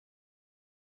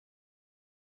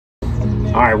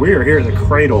All right, we are here at the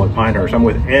Cradle at Pinehurst. I'm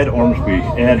with Ed Ormsby.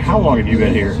 Ed, how long have you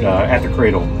been here at the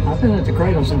Cradle? I've been at the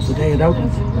Cradle since the day it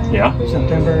opened. Yeah?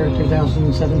 September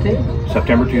 2017.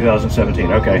 September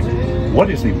 2017, okay. What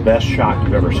is the best shot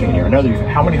you've ever seen here? I know that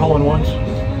how many hole-in-ones?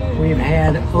 We've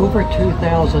had over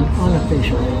 2,000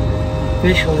 unofficially.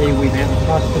 Officially, we've had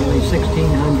approximately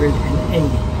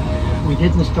 1,680. We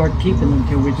didn't start keeping them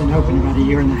until we've been open about a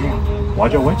year and a half.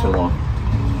 Why'd y'all wait so long?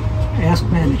 Ask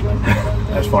management.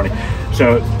 That's funny.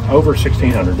 So over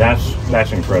 1,600,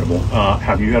 that's incredible.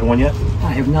 Have you had one yet?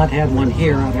 I have not had one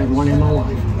here. I've had one in my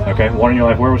life. Okay, one in your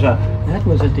life. Where was that? That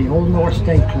was at the Old North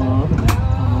State Club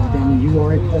down in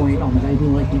URA Point on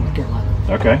Baden Lake, North Carolina.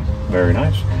 Okay, very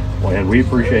nice. Well, Ed, we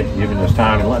appreciate you giving us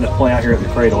time and letting us play out here at the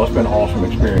Cradle. It's been an awesome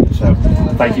experience. So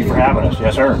thank you for having us.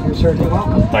 Yes, sir. You're certainly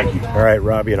welcome. Thank you. All right,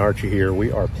 Robbie and Archie here.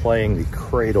 We are playing the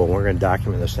Cradle. We're going to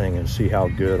document this thing and see how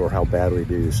good or how bad we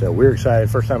do. So we're excited.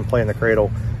 First time playing the Cradle.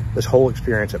 This whole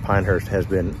experience at Pinehurst has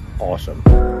been awesome.